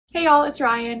Hey y'all, it's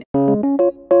Ryan.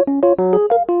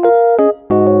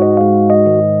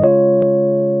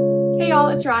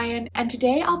 And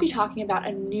today I'll be talking about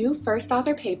a new first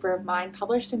author paper of mine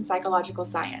published in Psychological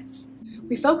Science.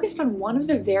 We focused on one of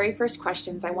the very first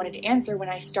questions I wanted to answer when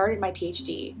I started my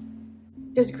PhD.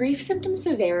 Does grief symptom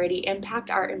severity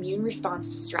impact our immune response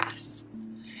to stress?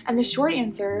 And the short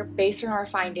answer, based on our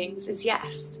findings, is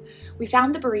yes. We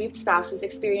found that bereaved spouses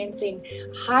experiencing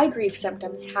high grief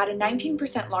symptoms had a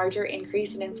 19% larger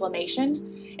increase in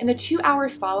inflammation in the 2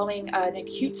 hours following an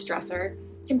acute stressor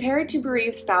compared to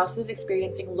bereaved spouses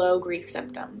experiencing low grief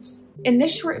symptoms. In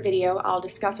this short video, I'll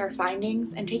discuss our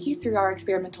findings and take you through our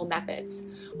experimental methods.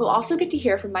 We'll also get to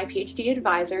hear from my PhD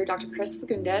advisor, Dr.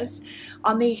 Fagundes,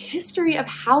 on the history of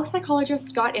how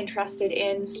psychologists got interested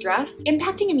in stress,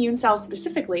 impacting immune cells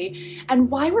specifically, and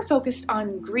why we're focused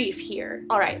on grief here.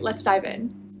 All right, let's dive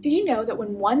in. Did you know that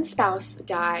when one spouse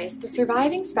dies, the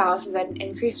surviving spouse is at an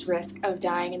increased risk of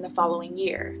dying in the following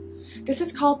year? This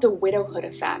is called the Widowhood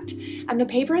Effect, and the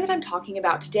paper that I'm talking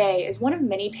about today is one of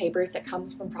many papers that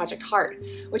comes from Project Heart,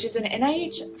 which is an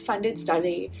NIH-funded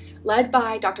study led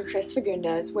by Dr.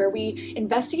 Fagundes, where we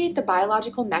investigate the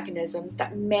biological mechanisms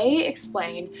that may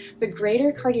explain the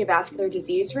greater cardiovascular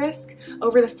disease risk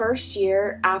over the first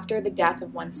year after the death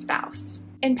of one's spouse.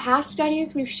 In past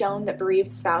studies, we've shown that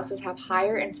bereaved spouses have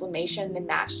higher inflammation than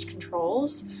matched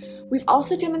controls. We've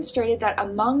also demonstrated that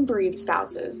among bereaved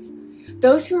spouses,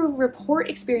 those who report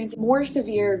experiencing more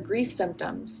severe grief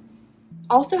symptoms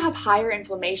also have higher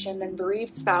inflammation than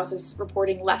bereaved spouses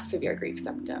reporting less severe grief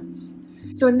symptoms.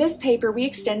 So in this paper, we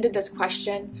extended this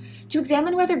question to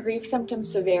examine whether grief symptom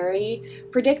severity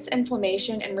predicts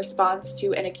inflammation in response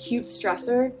to an acute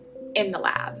stressor in the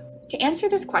lab. To answer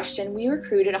this question, we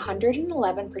recruited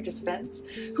 111 participants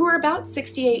who were about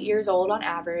 68 years old on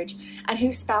average and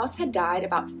whose spouse had died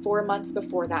about 4 months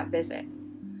before that visit.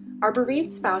 Our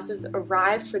bereaved spouses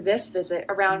arrived for this visit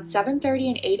around 7:30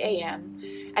 and 8 a.m.,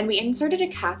 and we inserted a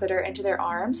catheter into their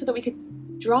arm so that we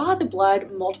could draw the blood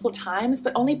multiple times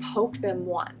but only poke them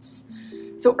once.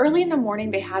 So early in the morning,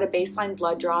 they had a baseline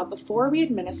blood draw before we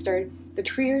administered the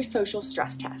Trier social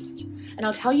stress test. And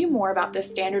I'll tell you more about this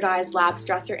standardized lab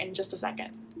stressor in just a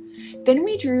second. Then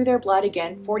we drew their blood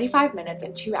again 45 minutes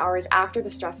and 2 hours after the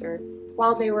stressor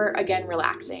while they were again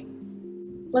relaxing.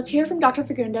 Let's hear from Dr.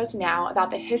 Fagundes now about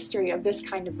the history of this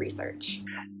kind of research.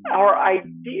 Our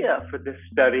idea for this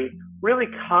study really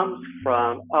comes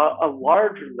from a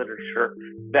larger literature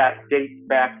that dates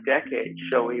back decades,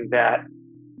 showing that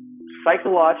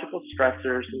psychological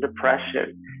stressors and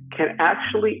depression can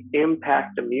actually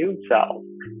impact immune cells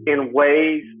in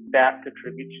ways that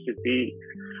contribute to disease.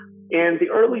 In the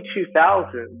early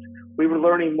 2000s, we were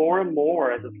learning more and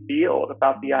more as a field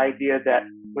about the idea that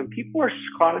when people are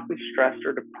chronically stressed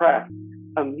or depressed,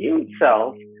 immune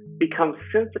cells become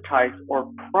sensitized or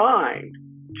primed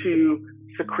to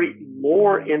secrete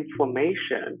more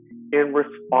inflammation in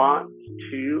response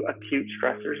to acute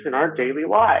stressors in our daily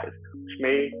lives, which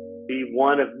may be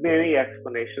one of many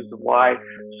explanations of why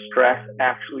stress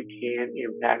actually can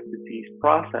impact disease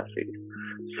processes.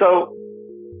 So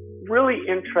really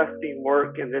interesting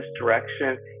work in this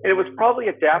direction. And it was probably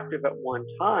adaptive at one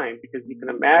time, because you can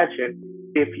imagine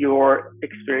if you're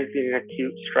experiencing an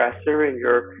acute stressor and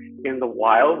you're in the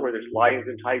wild where there's lions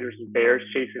and tigers and bears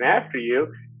chasing after you,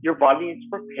 your body needs to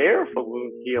prepare for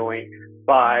wound healing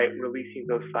by releasing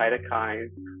those cytokines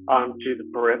to the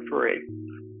periphery.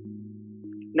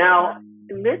 Now,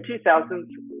 in mid-2000s,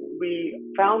 we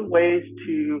found ways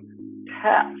to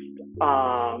test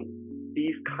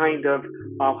these kind of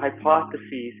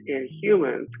hypotheses in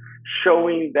humans,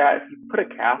 showing that if you put a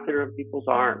catheter in people's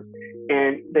arms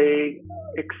and they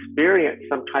experience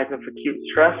some type of acute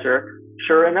stressor,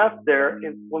 sure enough, their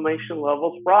inflammation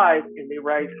levels rise, and they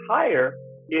rise higher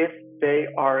if they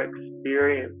are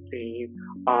experiencing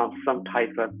some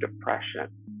type of depression.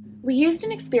 We used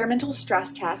an experimental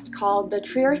stress test called the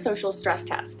Trier social stress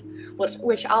test,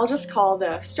 which I'll just call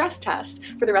the stress test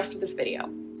for the rest of this video.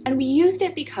 And we used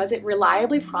it because it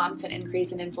reliably prompts an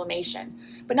increase in inflammation,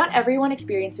 but not everyone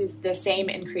experiences the same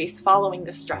increase following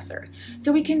the stressor.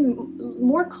 So we can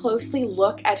more closely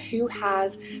look at who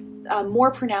has a more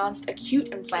pronounced acute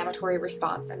inflammatory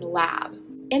response in the lab.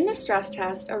 In the stress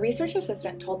test, a research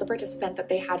assistant told the participant that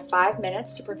they had 5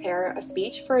 minutes to prepare a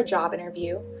speech for a job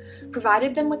interview,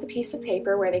 provided them with a piece of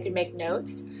paper where they could make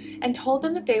notes, and told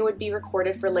them that they would be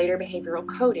recorded for later behavioral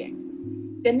coding.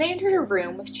 Then they entered a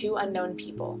room with 2 unknown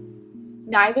people.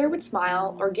 Neither would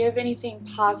smile or give anything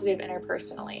positive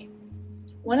interpersonally.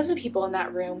 One of the people in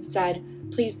that room said,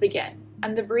 "Please begin."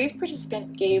 and the bereaved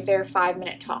participant gave their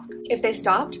 5-minute talk. If they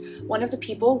stopped, one of the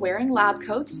people wearing lab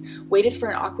coats waited for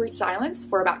an awkward silence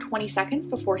for about 20 seconds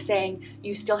before saying,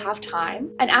 "You still have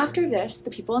time." And after this,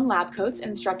 the people in lab coats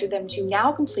instructed them to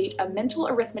now complete a mental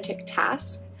arithmetic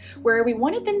task where we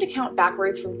wanted them to count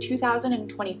backwards from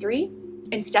 2023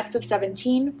 in steps of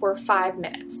 17 for 5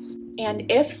 minutes.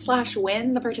 And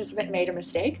if/when the participant made a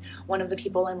mistake, one of the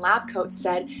people in lab coats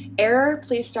said, "Error,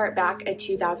 please start back at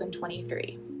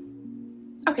 2023.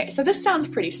 Okay, so this sounds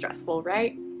pretty stressful,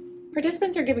 right?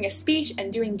 Participants are giving a speech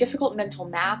and doing difficult mental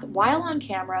math while on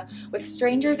camera with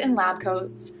strangers in lab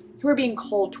coats who are being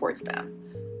cold towards them.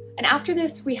 And after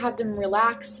this, we had them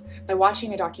relax by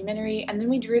watching a documentary, and then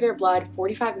we drew their blood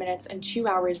 45 minutes and 2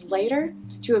 hours later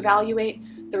to evaluate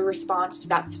the response to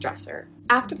that stressor.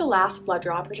 After the last blood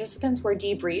draw, participants were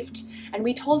debriefed, and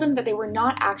we told them that they were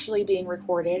not actually being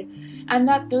recorded, and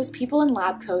that those people in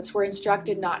lab coats were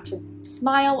instructed not to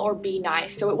smile or be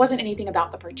nice, so it wasn't anything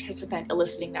about the participant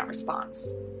eliciting that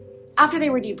response. After they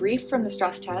were debriefed from the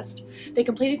stress test, they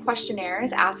completed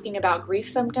questionnaires asking about grief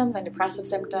symptoms and depressive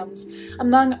symptoms,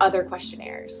 among other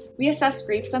questionnaires. We assessed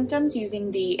grief symptoms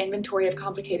using the Inventory of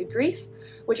Complicated Grief,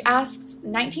 which asks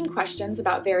 19 questions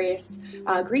about various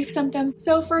grief symptoms.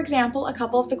 So, for example, a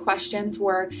couple of the questions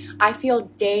were, "I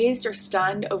feel dazed or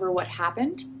stunned over what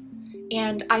happened,"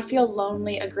 and "I feel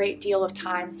lonely a great deal of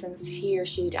time since he or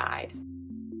she died."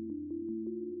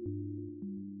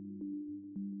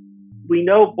 We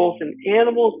know both in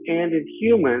animals and in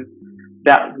humans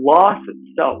that loss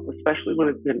itself, especially when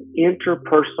it's an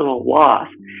interpersonal loss,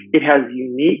 it has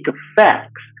unique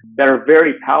effects that are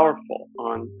very powerful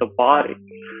on the body.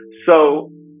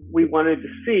 So we wanted to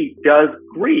see, does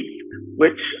grief,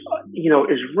 which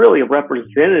is really a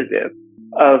representative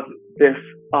of this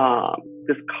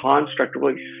construct of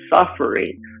really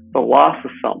suffering the loss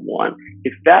of someone,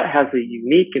 if that has a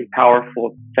unique and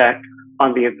powerful effect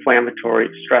on the inflammatory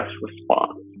stress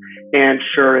response. And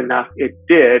sure enough, it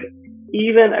did,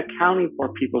 even accounting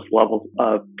for people's levels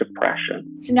of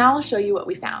depression. So now I'll show you what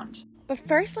we found. But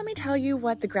first, let me tell you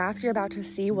what the graphs you're about to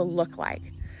see will look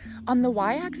like. On the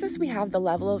y-axis, we have the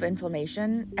level of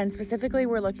inflammation, and specifically,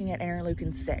 we're looking at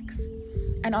interleukin 6.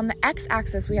 And on the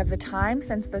x-axis, we have the time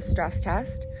since the stress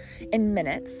test in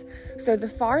minutes. So the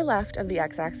far left of the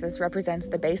x-axis represents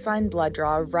the baseline blood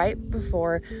draw right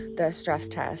before the stress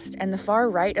test, and the far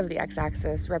right of the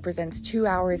x-axis represents 2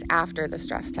 hours after the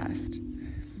stress test.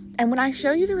 And when I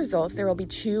show you the results, there will be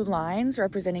 2 lines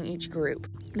representing each group.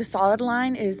 The solid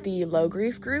line is the low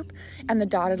grief group, and the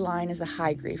dotted line is the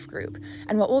high grief group.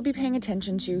 And what we'll be paying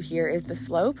attention to here is the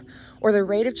slope, or the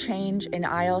rate of change in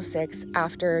IL-6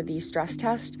 after the stress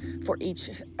test for each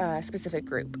specific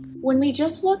group. When we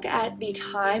just look at the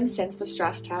time since the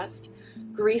stress test,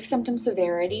 grief symptom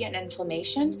severity and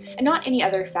inflammation, and not any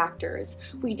other factors,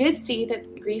 we did see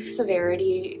that grief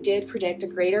severity did predict a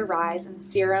greater rise in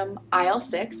serum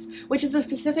IL-6, which is the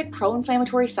specific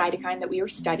pro-inflammatory cytokine that we were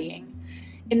studying,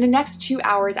 in the next 2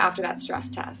 hours after that stress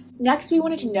test. Next, we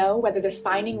wanted to know whether this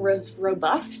finding was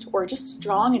robust or just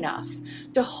strong enough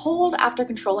to hold after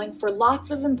controlling for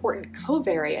lots of important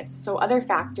covariates, so other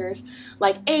factors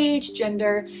like age,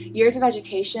 gender, years of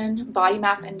education, body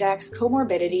mass index,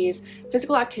 comorbidities,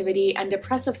 physical activity, and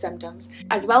depressive symptoms,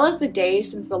 as well as the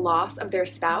days since the loss of their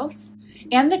spouse,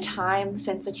 and the time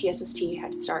since the TSST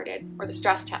had started, or the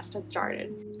stress test had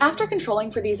started. After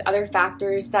controlling for these other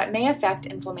factors that may affect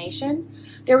inflammation,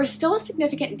 there was still a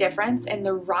significant difference in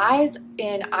the rise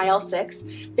in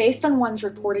IL-6 based on one's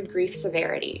reported grief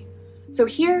severity. So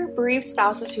here, bereaved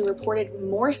spouses who reported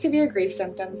more severe grief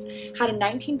symptoms had a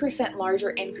 19% larger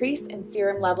increase in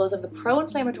serum levels of the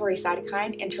pro-inflammatory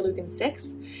cytokine interleukin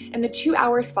 6 in the 2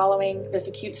 hours following this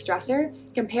acute stressor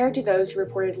compared to those who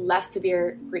reported less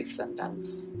severe grief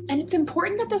symptoms. And it's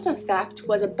important that this effect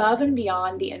was above and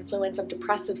beyond the influence of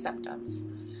depressive symptoms,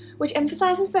 which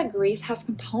emphasizes that grief has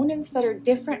components that are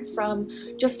different from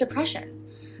just depression.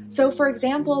 So, for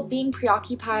example, being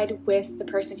preoccupied with the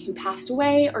person who passed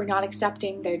away or not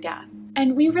accepting their death.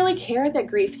 And we really care that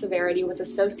grief severity was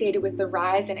associated with the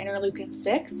rise in interleukin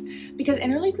 6 because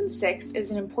interleukin 6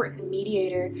 is an important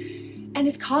mediator and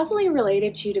is causally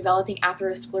related to developing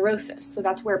atherosclerosis. So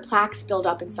that's where plaques build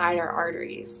up inside our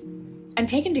arteries. And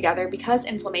taken together, because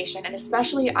inflammation, and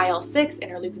especially IL-6,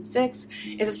 interleukin 6,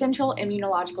 is a central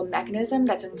immunological mechanism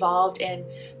that's involved in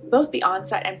both the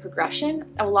onset and progression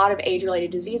of a lot of age-related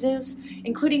diseases,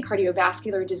 including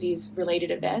cardiovascular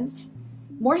disease-related events,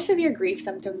 more severe grief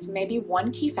symptoms may be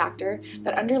one key factor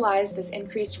that underlies this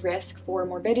increased risk for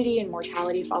morbidity and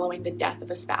mortality following the death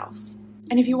of a spouse.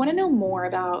 And if you want to know more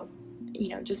about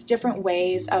just different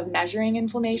ways of measuring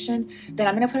inflammation, then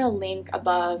I'm going to put a link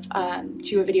above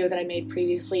to a video that I made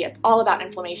previously all about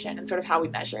inflammation and sort of how we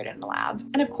measure it in the lab.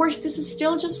 And of course, this is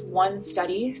still just one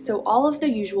study, so all of the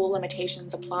usual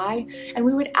limitations apply, and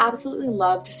we would absolutely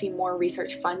love to see more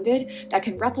research funded that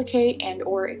can replicate and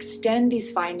or extend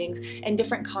these findings in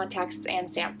different contexts and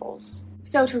samples.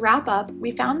 So to wrap up,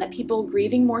 we found that people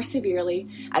grieving more severely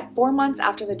at 4 months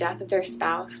after the death of their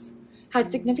spouse had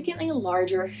significantly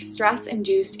larger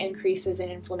stress-induced increases in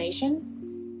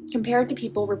inflammation compared to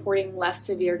people reporting less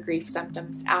severe grief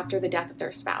symptoms after the death of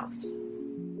their spouse.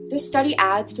 This study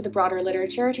adds to the broader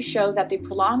literature to show that the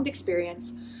prolonged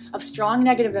experience of strong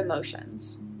negative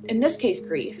emotions, in this case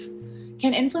grief,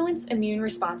 can influence immune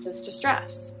responses to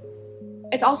stress.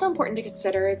 It's also important to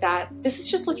consider that this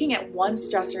is just looking at one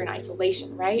stressor in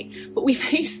isolation, right? But we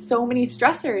face so many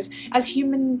stressors as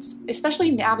humans,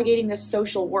 especially navigating this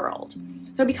social world.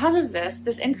 So because of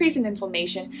this increase in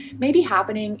inflammation may be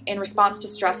happening in response to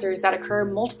stressors that occur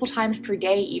multiple times per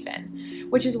day even,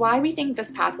 which is why we think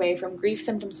this pathway from grief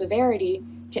symptom severity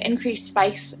to increased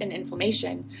spikes in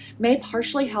inflammation may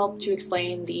partially help to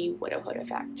explain the widowhood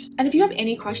effect. And if you have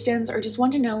any questions or just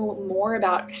want to know more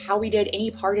about how we did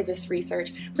any part of this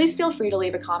research, please feel free to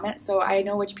leave a comment so I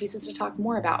know which pieces to talk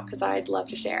more about, because I'd love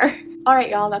to share. All right,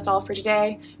 y'all, that's all for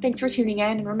today. Thanks for tuning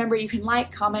in, and remember you can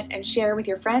like, comment, and share with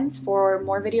your friends for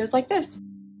more videos like this.